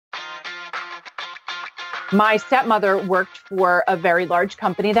My stepmother worked for a very large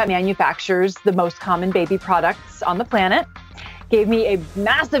company that manufactures the most common baby products on the planet, gave me a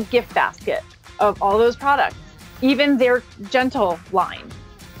massive gift basket of all those products, even their Gentle line.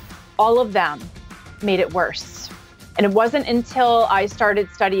 All of them made it worse. And it wasn't until I started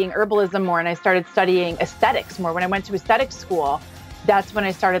studying herbalism more and I started studying aesthetics more, when I went to aesthetics school, that's when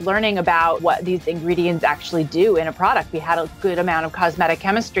I started learning about what these ingredients actually do in a product. We had a good amount of cosmetic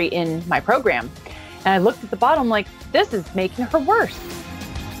chemistry in my program. And I looked at the bottle, I'm like, this is making her worse.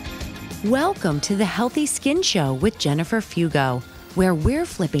 Welcome to the Healthy Skin Show with Jennifer Fugo, where we're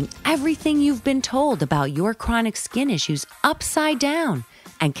flipping everything you've been told about your chronic skin issues upside down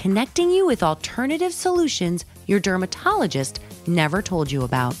and connecting you with alternative solutions your dermatologist never told you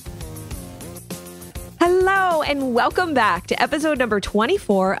about. Hello, and welcome back to episode number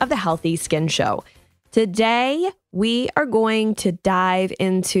 24 of the Healthy Skin Show. Today, we are going to dive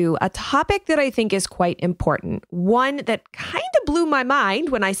into a topic that I think is quite important, one that kind of blew my mind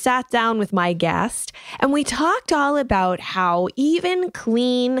when I sat down with my guest, and we talked all about how even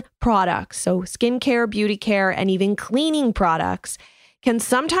clean products, so skincare, beauty care, and even cleaning products, can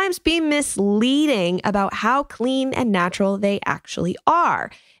sometimes be misleading about how clean and natural they actually are.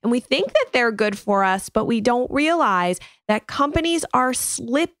 And we think that they're good for us, but we don't realize that companies are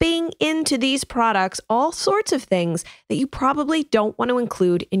slipping into these products all sorts of things that you probably don't want to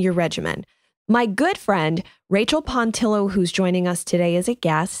include in your regimen. My good friend, Rachael Pontillo, who's joining us today as a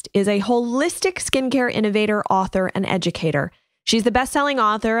guest, is a holistic skincare innovator, author, and educator. She's the best-selling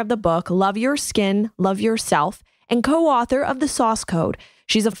author of the book, Love Your Skin, Love Yourself, and co-author of The Sauce Code.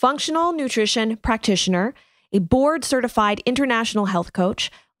 She's a functional nutrition practitioner, a board-certified international health coach,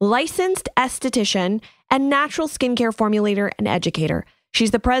 licensed esthetician, and natural skincare formulator and educator.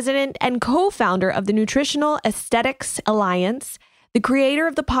 She's the president and co-founder of the Nutritional Aesthetics Alliance, the creator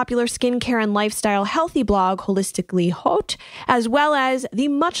of the popular skincare and lifestyle healthy blog Holistically Hot, as well as the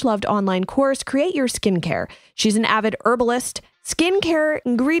much-loved online course Create Your Skincare. She's an avid herbalist, skincare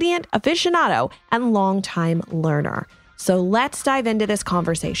ingredient aficionado, and longtime learner. So let's dive into this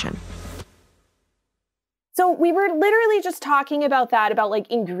conversation. So we were literally just talking about like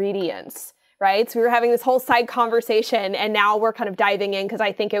ingredients, right? So we were having this whole side conversation, and now we're kind of diving in because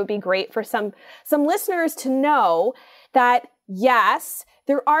I think it would be great for some listeners to know that, yes,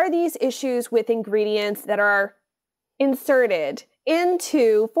 there are these issues with ingredients that are inserted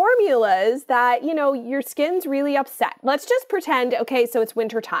into formulas that, your skin's really upset. Let's just pretend, okay, so it's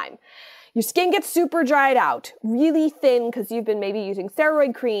winter time. Your skin gets super dried out, really thin because you've been maybe using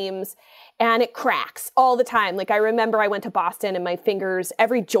steroid creams, and it cracks all the time. Like I remember I went to Boston and my fingers,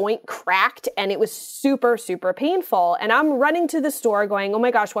 every joint cracked and it was super, super painful. And I'm running to the store going, oh my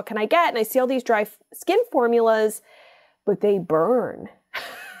gosh, what can I get? And I see all these dry skin formulas, but they burn.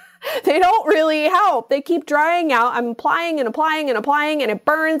 They don't really help. They keep drying out. I'm applying and applying and applying, and it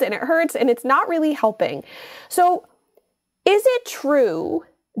burns and it hurts and it's not really helping. So is it true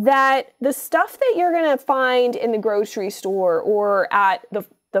that the stuff that you're going to find in the grocery store or at the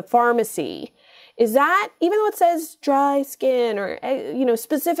pharmacy, is that, even though it says dry skin or,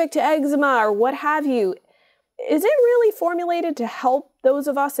 specific to eczema or what have you, is it really formulated to help those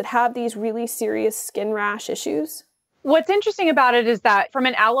of us that have these really serious skin rash issues? What's interesting about it is that from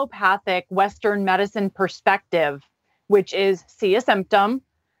an allopathic Western medicine perspective, which is see a symptom,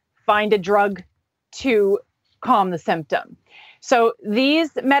 find a drug to calm the symptom. So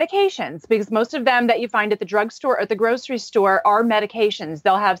these medications, because most of them that you find at the drugstore or at the grocery store are medications,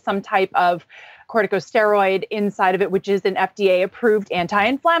 they'll have some type of corticosteroid inside of it, which is an FDA-approved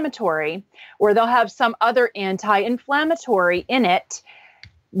anti-inflammatory, or they'll have some other anti-inflammatory in it.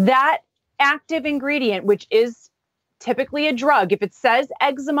 That active ingredient, which is typically a drug, if it says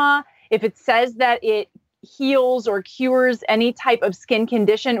eczema, if it says that it heals or cures any type of skin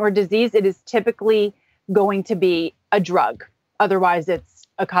condition or disease, it is typically going to be a drug. Otherwise, it's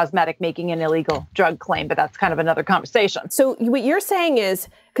a cosmetic making an illegal drug claim, but that's kind of another conversation. So what you're saying is,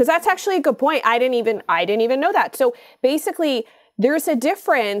 because that's actually a good point. I didn't even know that. So basically, there's a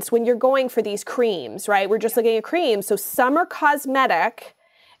difference when you're going for these creams, right? We're just looking at creams. So some are cosmetic,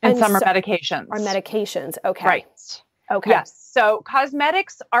 and some are medications. Are medications? Okay. Right. Okay. Yes. So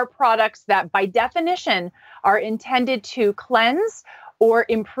cosmetics are products that, by definition, are intended to cleanse or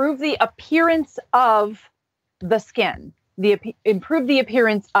improve the appearance of the skin. Improve the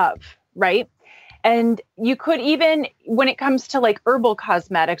appearance of, right? And you could even, when it comes to like herbal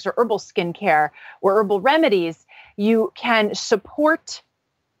cosmetics or herbal skincare or herbal remedies, you can support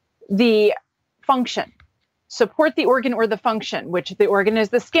the function, support the organ or the function, which the organ is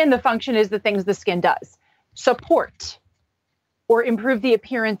the skin, the function is the things the skin does. Support or improve the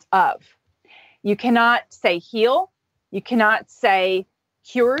appearance of. You cannot say heal. You cannot say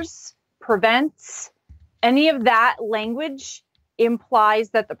cures, prevents. Any of that language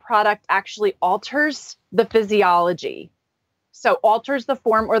implies that the product actually alters the physiology. So alters the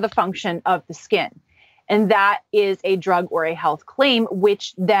form or the function of the skin. And that is a drug or a health claim,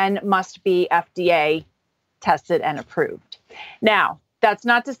 which then must be FDA tested and approved. Now, that's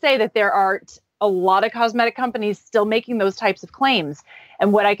not to say that there aren't a lot of cosmetic companies still making those types of claims.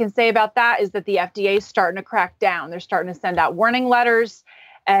 And what I can say about that is that the FDA is starting to crack down. They're starting to send out warning letters.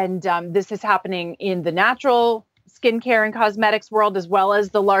 And this is happening in the natural skincare and cosmetics world, as well as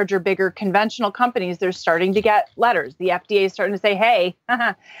the larger, bigger conventional companies. They're starting to get letters. The FDA is starting to say, hey,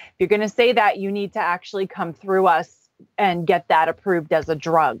 if you're going to say that, you need to actually come through us and get that approved as a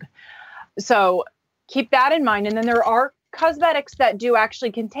drug. So keep that in mind. And then there are cosmetics that do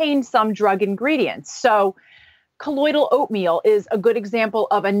actually contain some drug ingredients. So colloidal oatmeal is a good example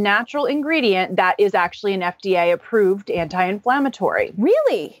of a natural ingredient that is actually an FDA approved anti-inflammatory.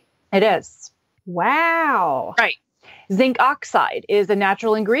 Really? It is. Wow. Right. Zinc oxide is a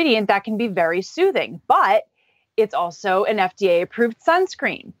natural ingredient that can be very soothing, but it's also an FDA approved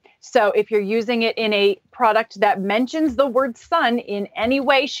sunscreen. So if you're using it in a product that mentions the word sun in any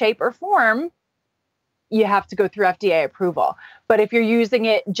way, shape, or form, you have to go through FDA approval. But if you're using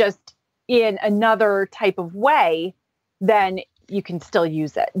it just in another type of way, then you can still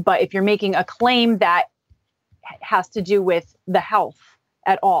use it. But if you're making a claim that has to do with the health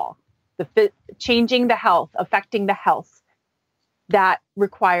at all, changing the health, affecting the health, that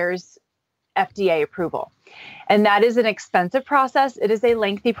requires FDA approval. And that is an expensive process. It is a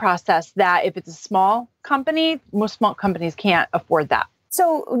lengthy process that if it's a small company, most small companies can't afford that.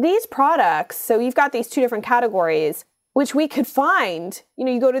 So these products, so you've got these two different categories, which we could find,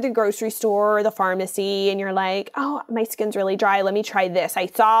 you go to the grocery store or the pharmacy and you're like, oh, my skin's really dry. Let me try this.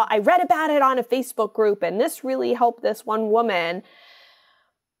 I read about it on a Facebook group and this really helped this one woman.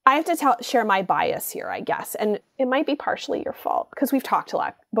 I have to share my bias here, I guess. And it might be partially your fault because we've talked a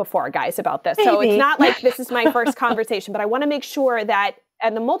lot before, guys, about this. Maybe. So it's not like this is my first conversation, but I want to make sure that,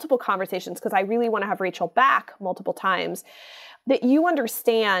 and the multiple conversations, because I really want to have Rachael back multiple times, that you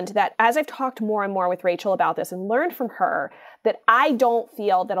understand that as I've talked more and more with Rachael about this and learned from her, that I don't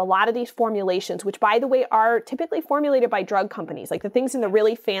feel that a lot of these formulations, which by the way are typically formulated by drug companies, like the things in the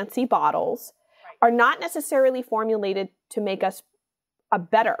really fancy bottles, are not necessarily formulated to make us a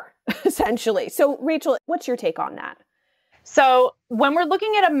better, essentially. So Rachael, what's your take on that? So when we're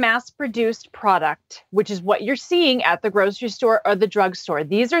looking at a mass-produced product, which is what you're seeing at the grocery store or the drugstore,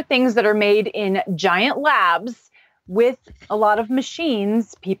 these are things that are made in giant labs with a lot of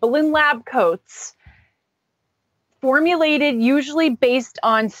machines, people in lab coats, formulated usually based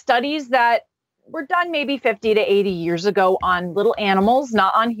on studies that were done maybe 50 to 80 years ago on little animals,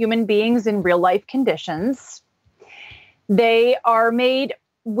 not on human beings in real life conditions. They are made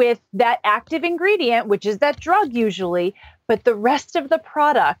with that active ingredient, which is that drug usually, but the rest of the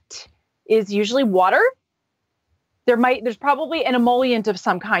product is usually water. There's probably an emollient of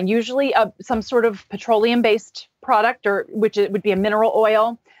some kind, usually some sort of petroleum-based product, or which it would be a mineral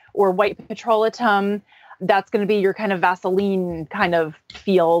oil or white petrolatum. That's going to be your kind of Vaseline kind of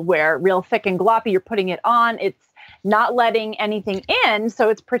feel, where real thick and gloppy, you're putting it on. It's not letting anything in, so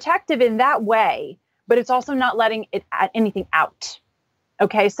it's protective in that way, but it's also not letting anything out.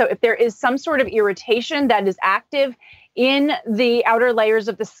 Okay, so if there is some sort of irritation that is active in the outer layers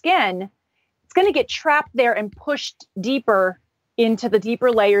of the skin, it's going to get trapped there and pushed deeper into the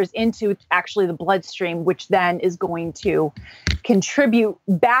deeper layers into actually the bloodstream, which then is going to contribute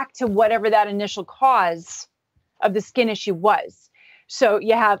back to whatever that initial cause of the skin issue was. So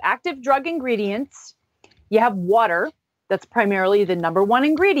you have active drug ingredients, you have water, that's primarily the number one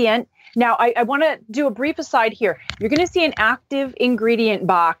ingredient. Now, I want to do a brief aside here. You're going to see an active ingredient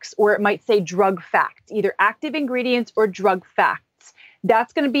box, or it might say drug fact, either active ingredients or drug facts.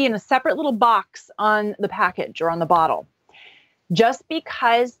 That's going to be in a separate little box on the package or on the bottle. Just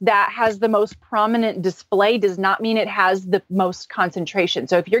because that has the most prominent display does not mean it has the most concentration.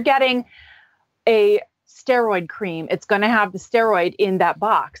 So if you're getting a steroid cream, it's going to have the steroid in that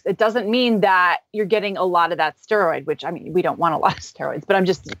box. It doesn't mean that you're getting a lot of that steroid, which, I mean, we don't want a lot of steroids, but I'm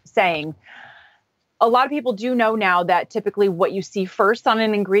just saying a lot of people do know now that typically what you see first on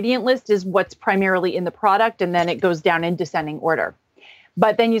an ingredient list is what's primarily in the product, and then it goes down in descending order.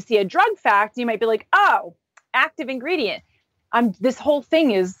 But then you see a drug fact, you might be like, oh, active ingredient. This whole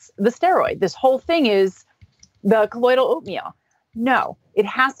thing is the steroid. This whole thing is the colloidal oatmeal. No, it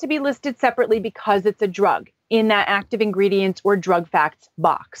has to be listed separately because it's a drug in that active ingredients or drug facts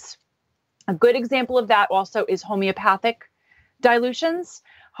box. A good example of that also is homeopathic dilutions.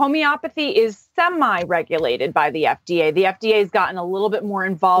 Homeopathy is semi-regulated by the FDA. The FDA has gotten a little bit more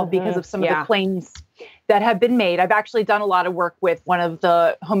involved because of some of the claims that have been made. I've actually done a lot of work with one of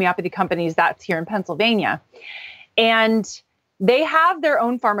the homeopathy companies that's here in Pennsylvania. And they have their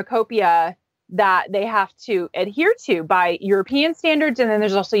own pharmacopoeia that they have to adhere to by European standards. And then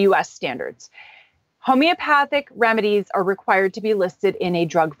there's also US standards. Homeopathic remedies are required to be listed in a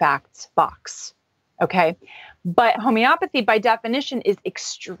drug facts box. Okay. But homeopathy by definition is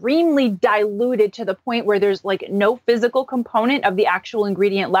extremely diluted to the point where there's like no physical component of the actual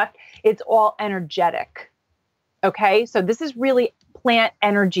ingredient left. It's all energetic. Okay. So this is really plant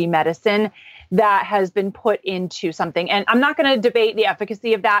energy medicine that has been put into something. And I'm not going to debate the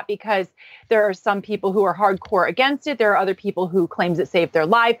efficacy of that because there are some people who are hardcore against it. There are other people who claims it saved their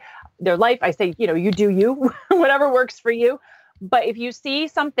life. I say, you do you, whatever works for you. But if you see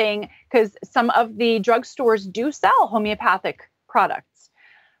something, because some of the drugstores do sell homeopathic products,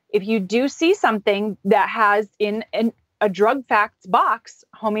 if you do see something that has in a drug facts box,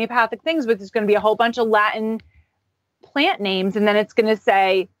 homeopathic things, but there's going to be a whole bunch of Latin plant names, and then it's going to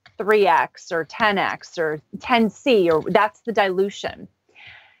say 3X or 10X or 10C, or that's the dilution.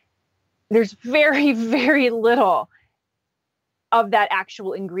 There's very, very little of that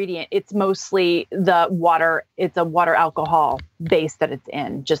actual ingredient. It's mostly the water. It's a water alcohol base that it's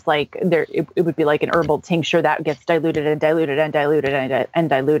in. Just like it would be like an herbal tincture that gets diluted and diluted and diluted and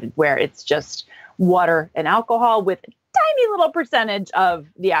diluted, where it's just water and alcohol with a tiny little percentage of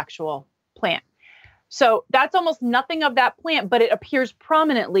the actual plant. So that's almost nothing of that plant, but it appears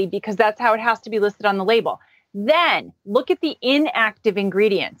prominently because that's how it has to be listed on the label. Then look at the inactive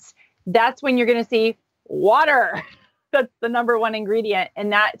ingredients. That's when you're going to see water. That's the number one ingredient.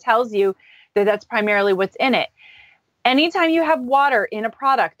 And that tells you that that's primarily what's in it. Anytime you have water in a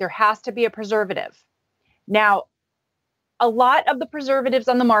product, there has to be a preservative. Now, a lot of the preservatives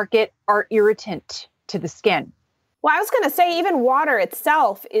on the market are irritant to the skin. Well, I was going to say even water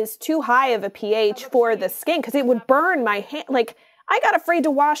itself is too high of a pH for the skin because it would burn my hand. Like, I got afraid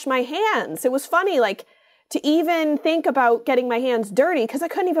to wash my hands. It was funny, like, to even think about getting my hands dirty because I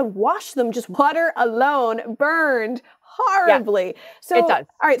couldn't even wash them. Just water alone burned horribly. Yeah, so, it does.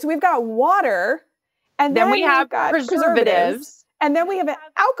 All right, so we've got water, and then we have preservatives, and then we have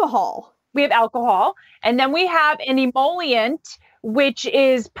alcohol. We have alcohol, and then we have an emollient, which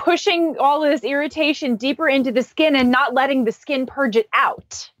is pushing all of this irritation deeper into the skin and not letting the skin purge it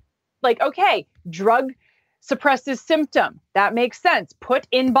out. Like, okay, drug suppresses symptom. That makes sense. Put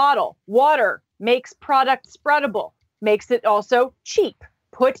in bottle. Water makes product spreadable, makes it also cheap.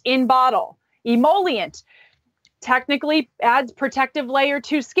 Put in bottle. Emollient technically adds protective layer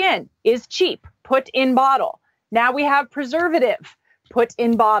to skin, is cheap. Put in bottle. Now we have preservative. Put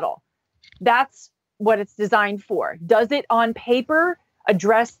in bottle. That's what it's designed for. Does it on paper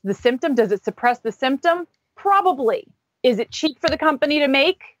address the symptom? Does it suppress the symptom? Probably. Is it cheap for the company to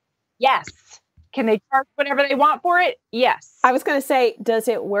make? Yes. Can they charge whatever they want for it? Yes. I was going to say, does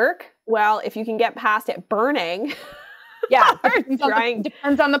it work? Well, if you can get past it burning. Yeah.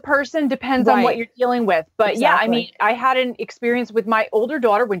 Depends on the person, depends on what you're dealing with. But yeah, I mean, I had an experience with my older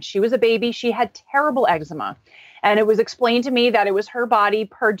daughter when she was a baby. She had terrible eczema. And it was explained to me that it was her body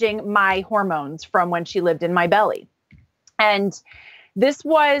purging my hormones from when she lived in my belly. And this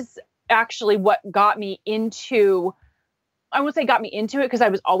was actually what got me into, I won't say got me into it because I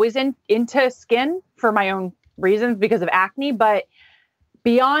was always into skin for my own reasons because of acne. But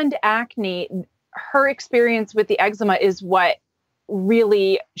beyond acne, her experience with the eczema is what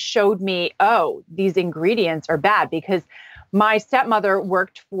really showed me, oh, these ingredients are bad, because my stepmother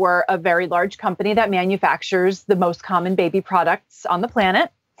worked for a very large company that manufactures the most common baby products on the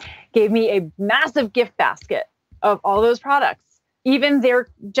planet, gave me a massive gift basket of all those products, even their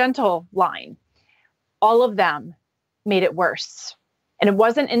gentle line. All of them made it worse. And it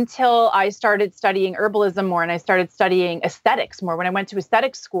wasn't until I started studying herbalism more and I started studying aesthetics more, when I went to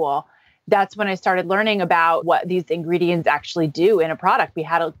aesthetics school, that's when I started learning about what these ingredients actually do in a product. We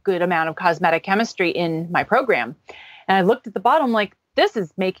had a good amount of cosmetic chemistry in my program. And I looked at the bottom like, this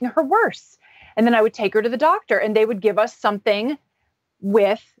is making her worse. And then I would take her to the doctor and they would give us something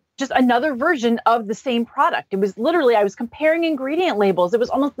with just another version of the same product. It was literally, I was comparing ingredient labels. It was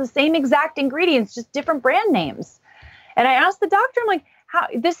almost the same exact ingredients, just different brand names. And I asked the doctor, I'm like, how,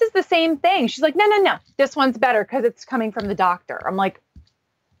 this is the same thing. She's like, no. This one's better because it's coming from the doctor. I'm like,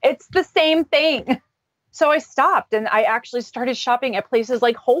 it's the same thing. So I stopped and I actually started shopping at places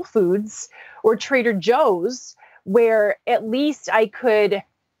like Whole Foods or Trader Joe's, where at least I could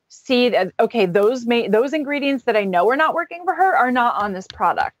see that, okay, those ingredients that I know are not working for her are not on this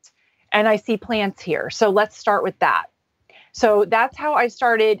product. And I see plants here. So let's start with that. So that's how I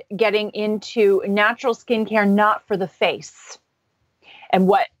started getting into natural skincare, not for the face. And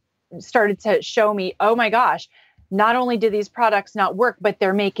what started to show me, oh my gosh, not only do these products not work, but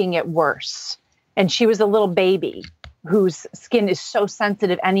they're making it worse. And she was a little baby whose skin is so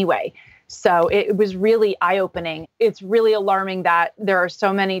sensitive anyway. So it was really eye-opening. It's really alarming that there are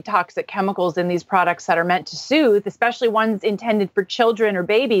so many toxic chemicals in these products that are meant to soothe, especially ones intended for children or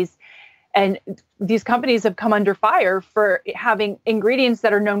babies. And these companies have come under fire for having ingredients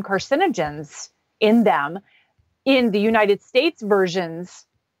that are known carcinogens in them in the United States versions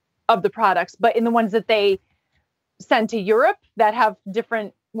of the products, but in the ones that they send to Europe that have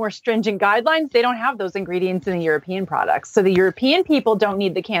different, more stringent guidelines, they don't have those ingredients in the European products. So the European people don't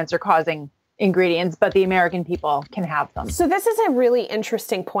need the cancer-causing ingredients, but the American people can have them. So this is a really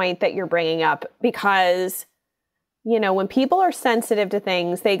interesting point that you're bringing up because, you know, when people are sensitive to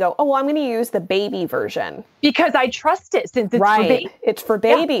things, they go, oh, well, I'm going to use the baby version. Because I trust it since it's for baby. It's for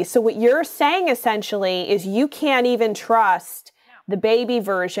baby. Yeah. So what you're saying essentially is you can't even trust the baby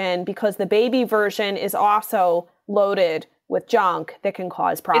version because the baby version is also loaded with junk that can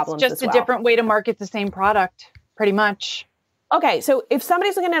cause problems. It's just a different way to market the same product, pretty much. Okay, so if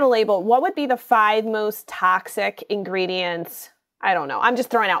somebody's looking at a label, what would be the 5 most toxic ingredients? I don't know. I'm just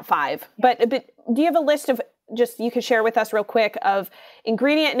throwing out 5. But do you have a list of just you could share with us real quick of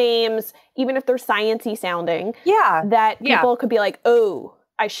ingredient names, even if they're sciencey sounding? Yeah. That people could be like, oh,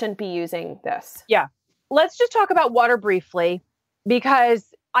 I shouldn't be using this. Yeah. Let's just talk about water briefly, because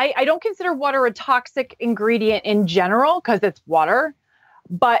I don't consider water a toxic ingredient in general because it's water.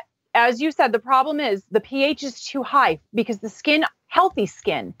 But as you said, the problem is the pH is too high because the skin, healthy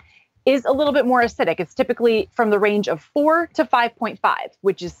skin, is a little bit more acidic. It's typically from the range of 4 to 5.5,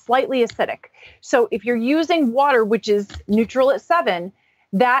 which is slightly acidic. So if you're using water, which is neutral at 7,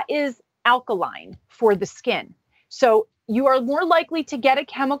 that is alkaline for the skin. So you are more likely to get a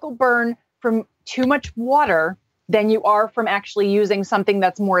chemical burn from too much water than you are from actually using something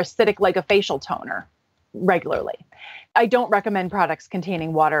that's more acidic, like a facial toner, regularly. I don't recommend products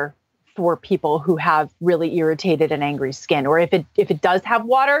containing water for people who have really irritated and angry skin, or if it does have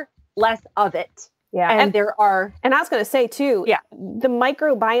water, less of it. Yeah. And I was going to say too, the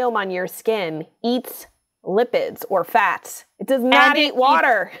microbiome on your skin eats lipids or fats. It does not eat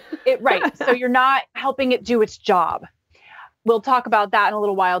water. Right. So you're not helping it do its job. We'll talk about that in a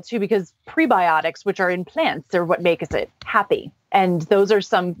little while too, because prebiotics, which are in plants, are what makes it happy. And those are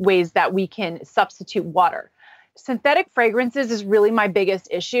some ways that we can substitute water. Synthetic fragrances is really my biggest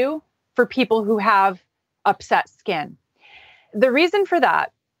issue for people who have upset skin. The reason for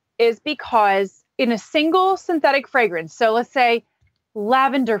that is because in a single synthetic fragrance, so let's say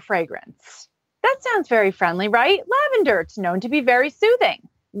lavender fragrance, that sounds very friendly, right? Lavender, it's known to be very soothing.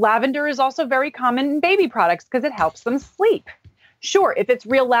 Lavender is also very common in baby products because it helps them sleep. Sure, if it's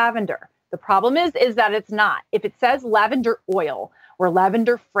real lavender. The problem is that it's not. If it says lavender oil or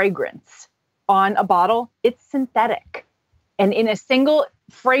lavender fragrance on a bottle, it's synthetic. And in a single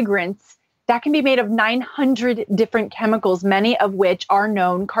fragrance, that can be made of 900 different chemicals, many of which are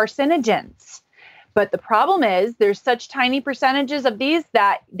known carcinogens. But the problem is there's such tiny percentages of these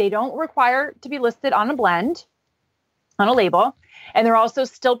that they don't require to be listed on a blend, on a label. And they're also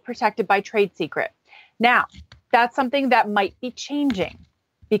still protected by trade secret. Now, that's something that might be changing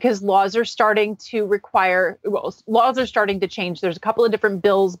because laws are starting to change. There's a couple of different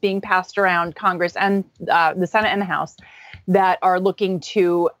bills being passed around Congress and the Senate and the House that are looking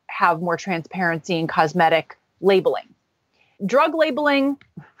to have more transparency in cosmetic labeling. Drug labeling,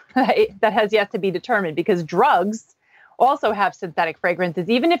 that has yet to be determined because drugs also have synthetic fragrances.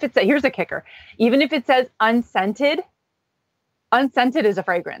 Even if here's a kicker, even if it says unscented, unscented is a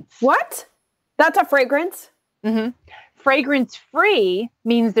fragrance. What? That's a fragrance? Mm-hmm. Fragrance-free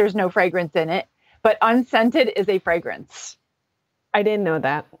means there's no fragrance in it, but unscented is a fragrance. I didn't know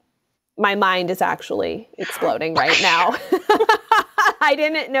that. My mind is actually exploding right now. I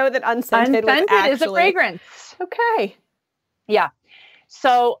didn't know that unscented was actually... is a fragrance. Okay. Yeah.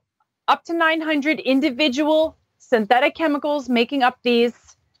 So up to 900 individual synthetic chemicals making up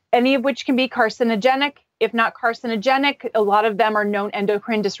these, any of which can be carcinogenic. If not carcinogenic, a lot of them are known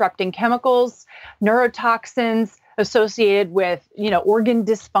endocrine disrupting chemicals, neurotoxins associated with, organ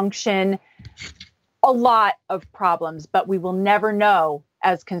dysfunction, a lot of problems, but we will never know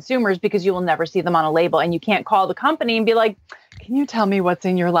as consumers because you will never see them on a label. And you can't call the company and be like, can you tell me what's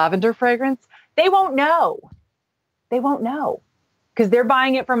in your lavender fragrance? They won't know. They won't know because they're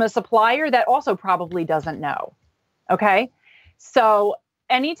buying it from a supplier that also probably doesn't know. Okay. So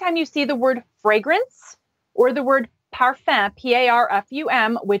anytime you see the word fragrance or the word parfum,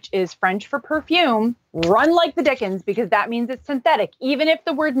 P-A-R-F-U-M, which is French for perfume, run like the dickens because that means it's synthetic, even if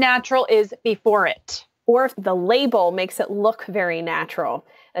the word natural is before it. Or if the label makes it look very natural.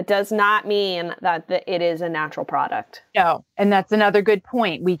 It does not mean that it is a natural product. No, and that's another good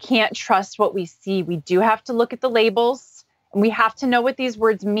point. We can't trust what we see. We do have to look at the labels, and we have to know what these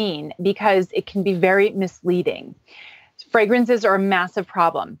words mean because it can be very misleading. Fragrances are a massive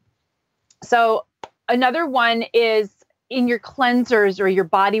problem. So another one is in your cleansers or your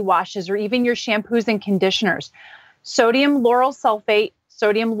body washes or even your shampoos and conditioners. Sodium lauryl sulfate,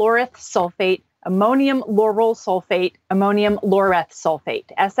 sodium laureth sulfate, ammonium lauryl sulfate, ammonium laureth sulfate,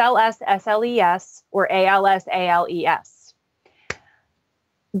 SLS, SLES, or ALS, ALES.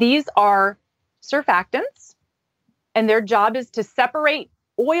 These are surfactants, and their job is to separate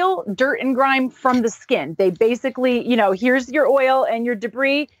oil, dirt, and grime from the skin. They basically, here's your oil and your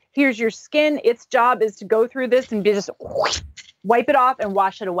debris, here's your skin. Its job is to go through this and just wipe it off and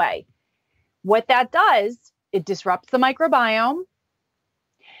wash it away. What that does, it disrupts the microbiome.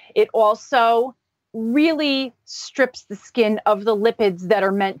 It also really strips the skin of the lipids that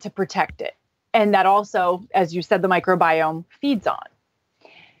are meant to protect it. And that also, as you said, the microbiome feeds on.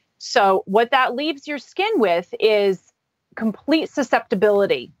 So what that leaves your skin with is complete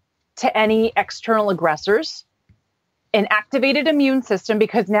susceptibility to any external aggressors, an activated immune system,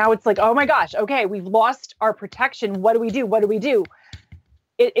 because now it's like, oh my gosh, okay, we've lost our protection. What do we do? What do we do?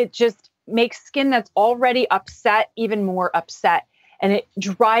 It just makes skin that's already upset even more upset. And it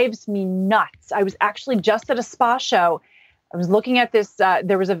drives me nuts. I was actually just at a spa show. I was looking at this.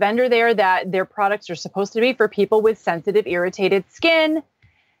 There was a vendor there that their products are supposed to be for people with sensitive, irritated skin.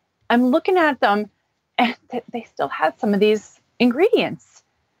 I'm looking at them and they still had some of these ingredients.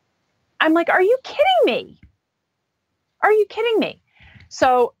 I'm like, are you kidding me? Are you kidding me?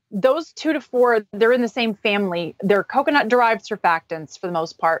 So those 2 to 4, they're in the same family. They're coconut-derived surfactants for the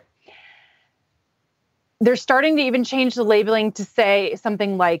most part. They're starting to even change the labeling to say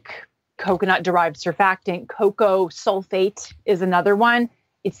something like coconut-derived surfactant. Cocoa sulfate is another one.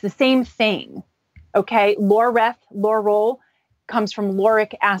 It's the same thing, okay? Laurel comes from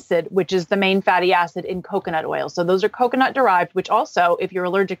lauric acid, which is the main fatty acid in coconut oil. So those are coconut-derived, which also, if you're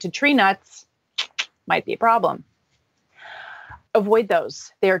allergic to tree nuts, might be a problem. Avoid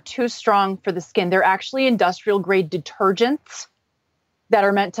those. They are too strong for the skin. They're actually industrial-grade detergents that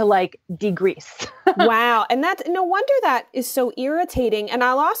are meant to degrease. Wow. And that's no wonder that is so irritating. And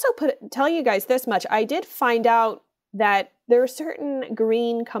I'll also tell you guys this much. I did find out that there are certain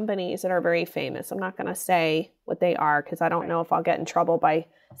green companies that are very famous. I'm not going to say what they are because I don't know if I'll get in trouble by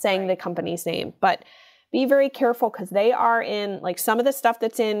saying the company's name, but be very careful because they are in some of the stuff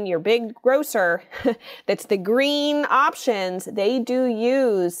that's in your big grocer that's the green options. They do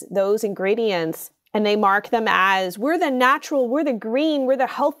use those ingredients. And they mark them as, we're the natural, we're the green, we're the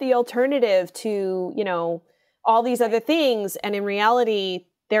healthy alternative to, all these other things. And in reality,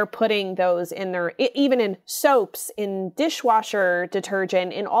 they're putting those in even in soaps, in dishwasher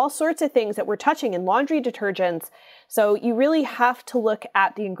detergent, in all sorts of things that we're touching, in laundry detergents. So you really have to look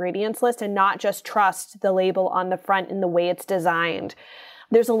at the ingredients list and not just trust the label on the front and the way it's designed.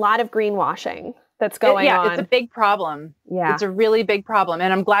 There's a lot of greenwashing that's going on. Yeah, it's a big problem. Yeah. It's a really big problem.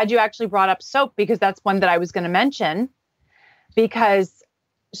 And I'm glad you actually brought up soap because that's one that I was going to mention because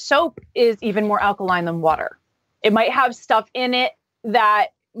soap is even more alkaline than water. It might have stuff in it that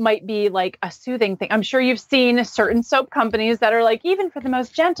might be a soothing thing. I'm sure you've seen certain soap companies that are even for the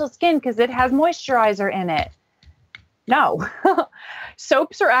most gentle skin because it has moisturizer in it. No,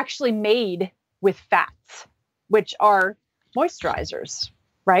 soaps are actually made with fats, which are moisturizers,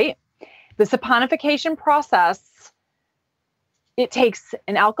 right? The saponification process, it takes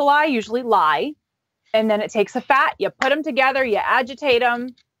an alkali, usually lye, and then it takes a fat, you put them together, you agitate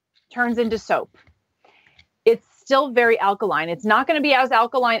them, turns into soap. It's still very alkaline. It's not going to be as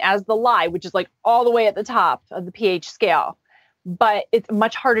alkaline as the lye, which is all the way at the top of the pH scale, but it's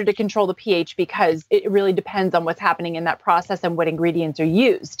much harder to control the pH because it really depends on what's happening in that process and what ingredients are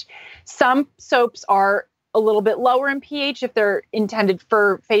used. Some soaps are a little bit lower in pH if they're intended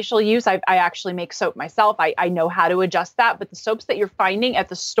for facial use. I actually make soap myself. I know how to adjust that. But the soaps that you're finding at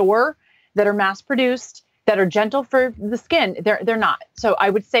the store that are mass produced, that are gentle for the skin, they're not. So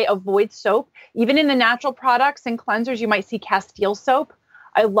I would say avoid soap. Even in the natural products and cleansers, you might see Castile soap.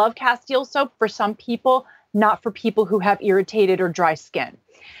 I love Castile soap for some people, not for people who have irritated or dry skin.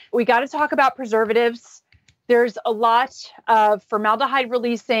 We got to talk about preservatives. There's a lot of formaldehyde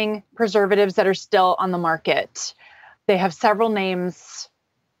releasing preservatives that are still on the market. They have several names.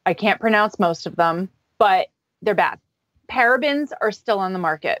 I can't pronounce most of them, but they're bad. Parabens are still on the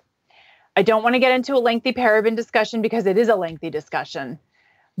market. I don't want to get into a lengthy paraben discussion because it is a lengthy discussion.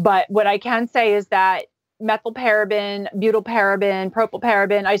 But what I can say is that methylparaben, butylparaben,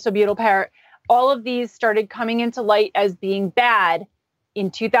 propylparaben, isobutylparaben, all of these started coming into light as being bad in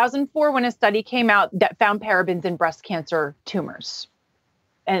 2004 when a study came out that found parabens in breast cancer tumors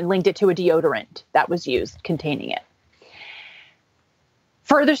and linked it to a deodorant that was used containing it.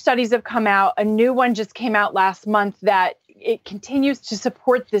 Further studies have come out. A new one just came out last month that it continues to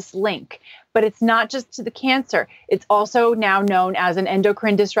support this link, but it's not just to the cancer. It's also now known as an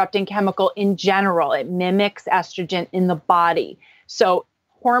endocrine disrupting chemical in general. It mimics estrogen in the body. So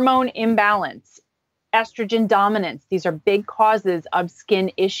hormone imbalance, estrogen dominance, these are big causes of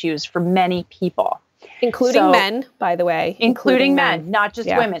skin issues for many people. Including men, by the way. Including men, not just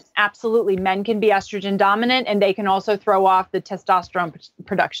women. Absolutely. Men can be estrogen dominant and they can also throw off the testosterone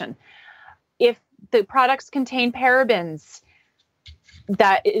production. If the products contain parabens,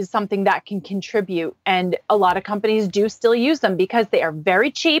 that is something that can contribute. And a lot of companies do still use them because they are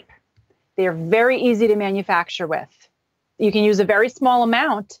very cheap. They are very easy to manufacture with. You can use a very small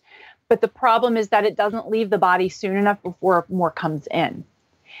amount, but the problem is that it doesn't leave the body soon enough before more comes in.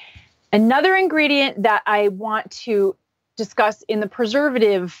 Another ingredient that I want to discuss in the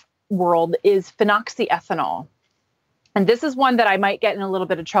preservative world is phenoxyethanol. And this is one that I might get in a little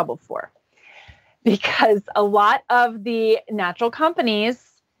bit of trouble for because a lot of the natural companies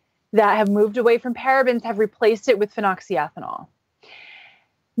that have moved away from parabens have replaced it with phenoxyethanol.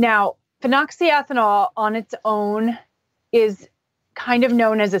 Now, phenoxyethanol on its own is kind of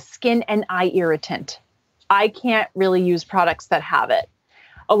known as a skin and eye irritant. I can't really use products that have it.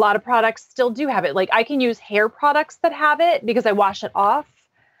 A lot of products still do have it. Like I can use hair products that have it because I wash it off,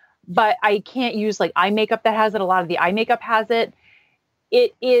 but I can't use like eye makeup that has it. A lot of the eye makeup has it.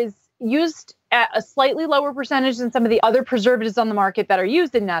 It is used at a slightly lower percentage than some of the other preservatives on the market that are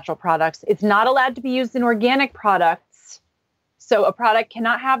used in natural products. It's not allowed to be used in organic products. So a product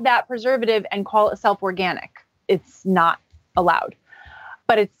cannot have that preservative and call itself organic. It's not allowed,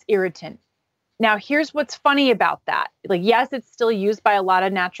 but it's irritant. Now, here's what's funny about that. Like, yes, it's still used by a lot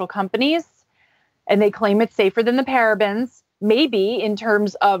of natural companies, and they claim it's safer than the parabens, maybe in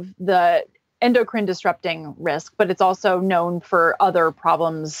terms of the endocrine disrupting risk, but it's also known for other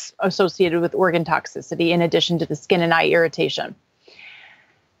problems associated with organ toxicity in addition to the skin and eye irritation.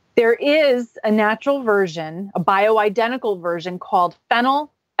 There is a natural version, a bioidentical version called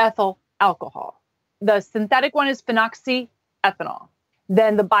phenylethyl alcohol. The synthetic one is phenoxyethanol.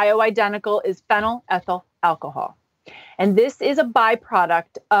 Then the bioidentical is phenylethyl alcohol. And this is a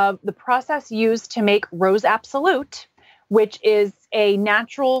byproduct of the process used to make rose absolute, which is a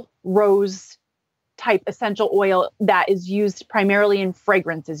natural rose type essential oil that is used primarily in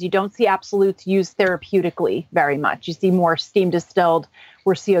fragrances. You don't see absolutes used therapeutically very much. You see more steam distilled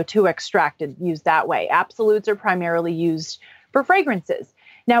or CO2 extracted used that way. Absolutes are primarily used for fragrances.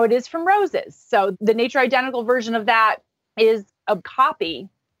 Now it is from roses. So the nature identical version of that is a copy,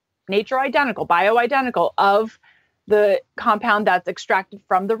 nature identical, bioidentical of the compound that's extracted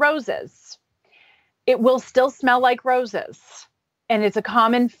from the roses. It will still smell like roses. And it's a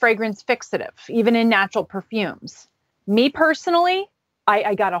common fragrance fixative, even in natural perfumes. Me personally,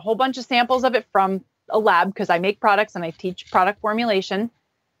 I got a whole bunch of samples of it from a lab because I make products and I teach product formulation.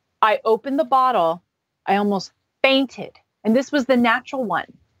 I opened the bottle. I almost fainted. And this was the natural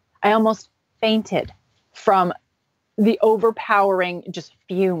one. I almost fainted from the overpowering just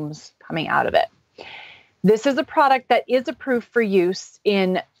fumes coming out of it. This is a product that is approved for use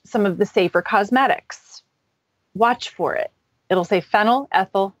in some of the safer cosmetics. Watch for it. It'll say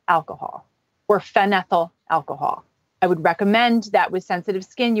phenylethyl alcohol or phenethyl alcohol. I would recommend that with sensitive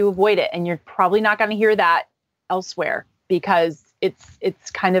skin, you avoid it. And you're probably not going to hear that elsewhere because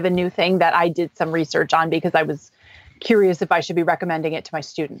it's kind of a new thing that I did some research on because I was curious if I should be recommending it to my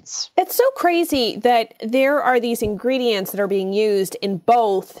students. It's so crazy that there are these ingredients that are being used in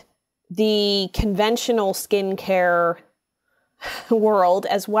both the conventional skincare world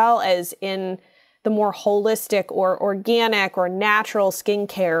as well as in the more holistic or organic or natural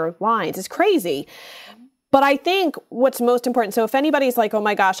skincare lines. It's crazy. But I think what's most important, so if anybody's like, oh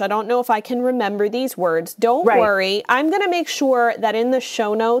my gosh, I don't know if I can remember these words, don't worry. I'm going to make sure that in the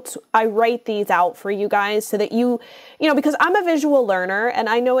show notes, I write these out for you guys so that you know, because I'm a visual learner and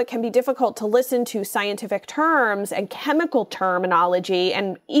I know it can be difficult to listen to scientific terms and chemical terminology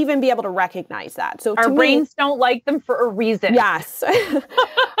and even be able to recognize that. So our brains don't like them for a reason. Yes.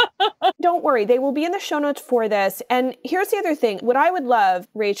 Don't worry. They will be in the show notes for this. And here's the other thing. What I would love,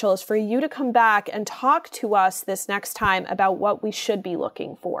 Rachel, is for you to come back and talk to us this next time about what we should be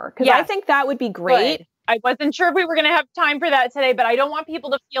looking for. Because I think that would be great. Good. I wasn't sure if we were going to have time for that today, but I don't want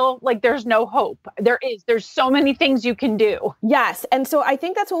people to feel like there's no hope. There's so many things you can do. Yes. And so I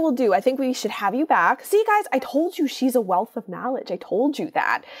think that's what we'll do. I think we should have you back. See, guys, I told you she's a wealth of knowledge. I told you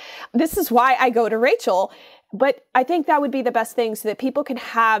that. This is why I go to Rachael. But I think that would be the best thing so that people can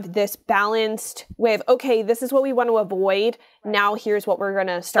have this balanced way of, okay, this is what we want to avoid. Now here's what we're going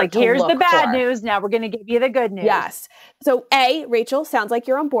to start to look for. Here's the bad news. Now we're going to give you the good news. Yes. So Rachael, sounds like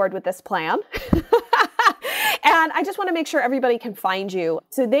you're on board with this plan. And I just want to make sure everybody can find you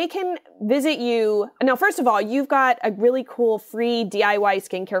so they can visit you. Now, first of all, you've got a really cool free DIY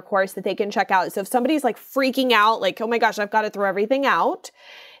skincare course that they can check out. So if somebody's like freaking out, like, oh my gosh, I've got to throw everything out,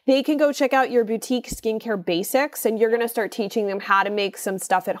 they can go check out your boutique skincare basics, and you're going to start teaching them how to make some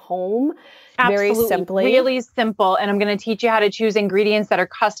stuff at home. Absolutely. Very simply. Really simple. And I'm going to teach you how to choose ingredients that are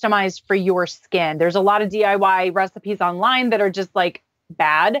customized for your skin. There's a lot of DIY recipes online that are just like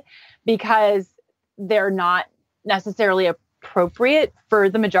bad because they're not necessarily appropriate for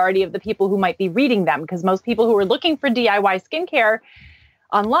the majority of the people who might be reading them. Because most people who are looking for DIY skincare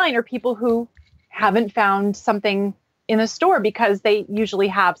online are people who haven't found something in a store because they usually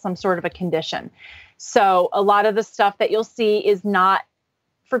have some sort of a condition. So a lot of the stuff that you'll see is not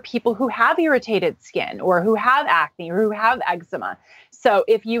for people who have irritated skin or who have acne or who have eczema. So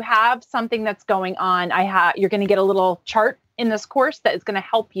if you have something that's going on, you're going to get a little chart in this course that is going to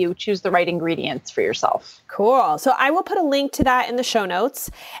help you choose the right ingredients for yourself. Cool. So I will put a link to that in the show notes.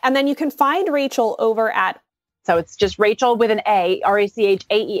 And then you can find Rachael over at... So it's just Rachael with an A, Rachael,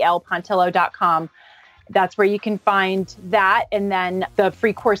 Pontillo.com. That's where you can find that. And then the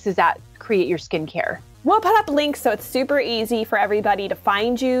free course is at Create Your Skincare. We'll put up links so it's super easy for everybody to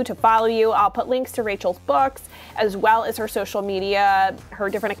find you, to follow you. I'll put links to Rachael's books as well as her social media, her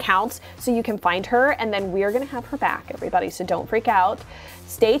different accounts, so you can find her. And then we're going to have her back, everybody. So don't freak out.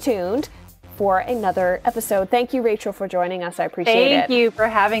 Stay tuned for another episode. Thank you, Rachael, for joining us. I appreciate it. Thank you for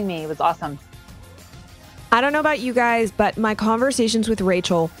having me. It was awesome. I don't know about you guys, but my conversations with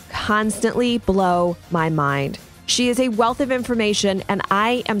Rachael constantly blow my mind. She is a wealth of information, and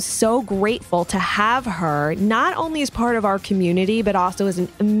I am so grateful to have her not only as part of our community, but also as an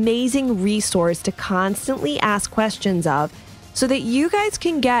amazing resource to constantly ask questions of so that you guys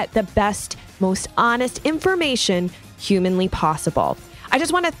can get the best, most honest information humanly possible. I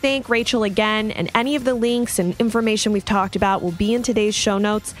just want to thank Rachael again, and any of the links and information we've talked about will be in today's show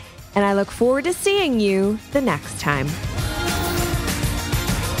notes, and I look forward to seeing you the next time.